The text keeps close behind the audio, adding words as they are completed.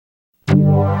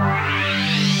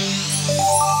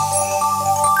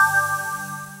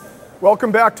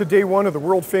Welcome back to day one of the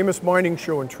world famous mining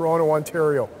show in Toronto,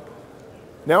 Ontario.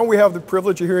 Now we have the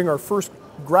privilege of hearing our first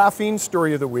graphene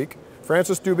story of the week,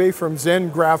 Francis Dube from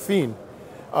ZEN Graphene.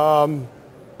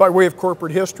 By way of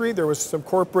corporate history, there was some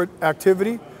corporate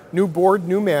activity, new board,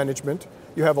 new management.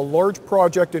 You have a large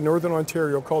project in Northern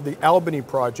Ontario called the Albany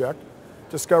project,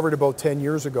 discovered about 10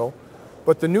 years ago.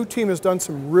 But the new team has done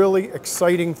some really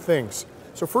exciting things.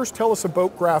 So first tell us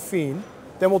about graphene,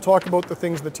 then we'll talk about the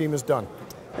things the team has done.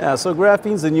 Yeah, so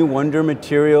graphene's the new wonder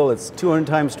material. It's 200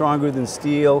 times stronger than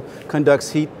steel,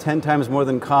 conducts heat 10 times more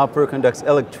than copper, conducts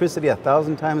electricity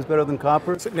 1,000 times better than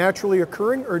copper. Is it naturally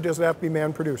occurring, or does it have to be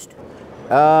man-produced?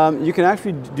 You can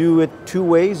actually do it two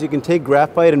ways. You can take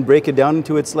graphite and break it down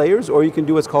into its layers, or you can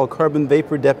do what's called carbon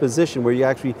vapor deposition, where you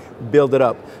actually build it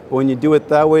up. But when you do it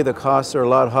that way, the costs are a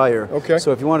lot higher. Okay.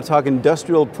 So if you want to talk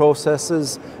industrial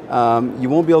processes, you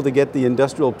won't be able to get the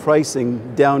industrial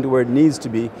pricing down to where it needs to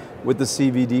be with the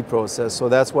CVD process. So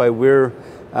that's why we're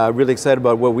really excited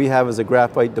about what we have as a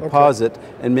graphite deposit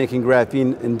and making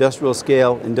graphene industrial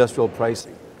scale, industrial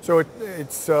pricing. So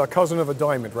it's a cousin of a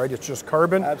diamond, right? It's just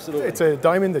carbon. Absolutely. It's a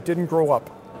diamond that didn't grow up.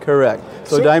 Correct.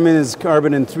 So diamond is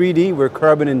carbon in 3D, we're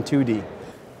carbon in 2D.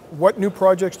 What new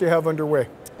projects do you have underway?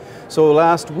 So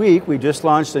last week we just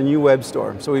launched a new web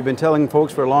store. So we've been telling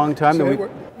folks for a long time that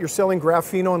you're selling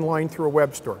graphene online through a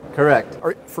web store. Correct.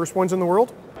 First ones in the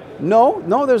world?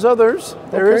 No, there's others.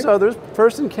 There is others.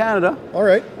 First in Canada. All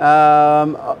right.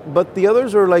 But the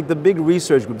others are like the big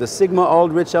research group, the Sigma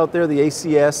Aldrich out there, the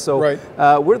ACS. So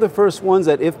we're the first ones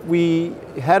that if we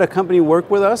had a company work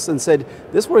with us and said,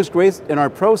 this works great in our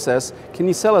process, can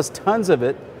you sell us tons of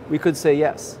it? We could say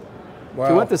yes. Wow. If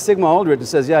you went to Sigma Aldrich and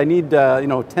says, yeah, I need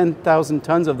 10,000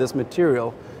 tons of this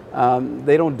material,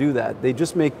 they don't do that. They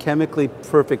just make chemically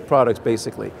perfect products,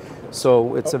 basically.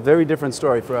 So it's a very different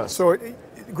story for us. So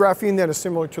graphene then is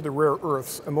similar to the rare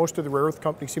earths, and most of the rare earth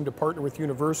companies seem to partner with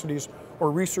universities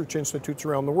or research institutes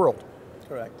around the world.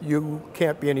 Correct. You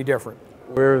can't be any different.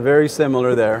 We're very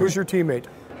similar there. Who's your teammate?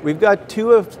 We've got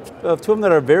two of them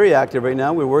that are very active right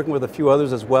now. We're working with a few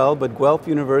others as well, but Guelph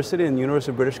University and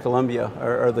University of British Columbia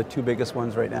are the two biggest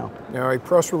ones right now. Now, a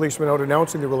press release went out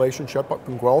announcing the relationship up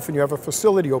in Guelph, and you have a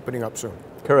facility opening up soon.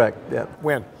 Correct, yeah.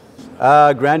 When?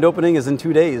 Grand opening is in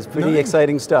 2 days. Pretty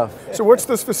exciting stuff. So what's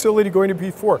this facility going to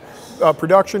be for?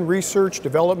 Production, research,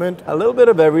 development? A little bit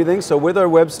of everything. So with our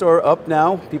web store up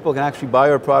now, people can actually buy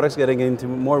our products, getting into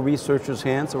more researchers'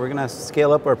 hands. So we're going to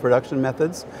scale up our production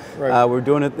methods. Right. We're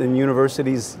doing it in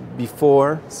universities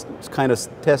before, it's kind of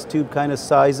test tube kind of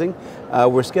sizing.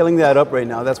 We're scaling that up right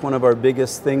now. That's one of our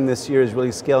biggest things this year, is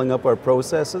really scaling up our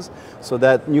processes. So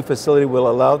that new facility will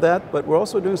allow that, but we're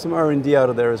also doing some R&D out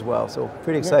of there as well. So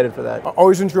pretty excited for that. I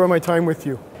always enjoy my time with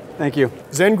you. Thank you.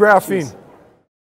 ZEN Graphene.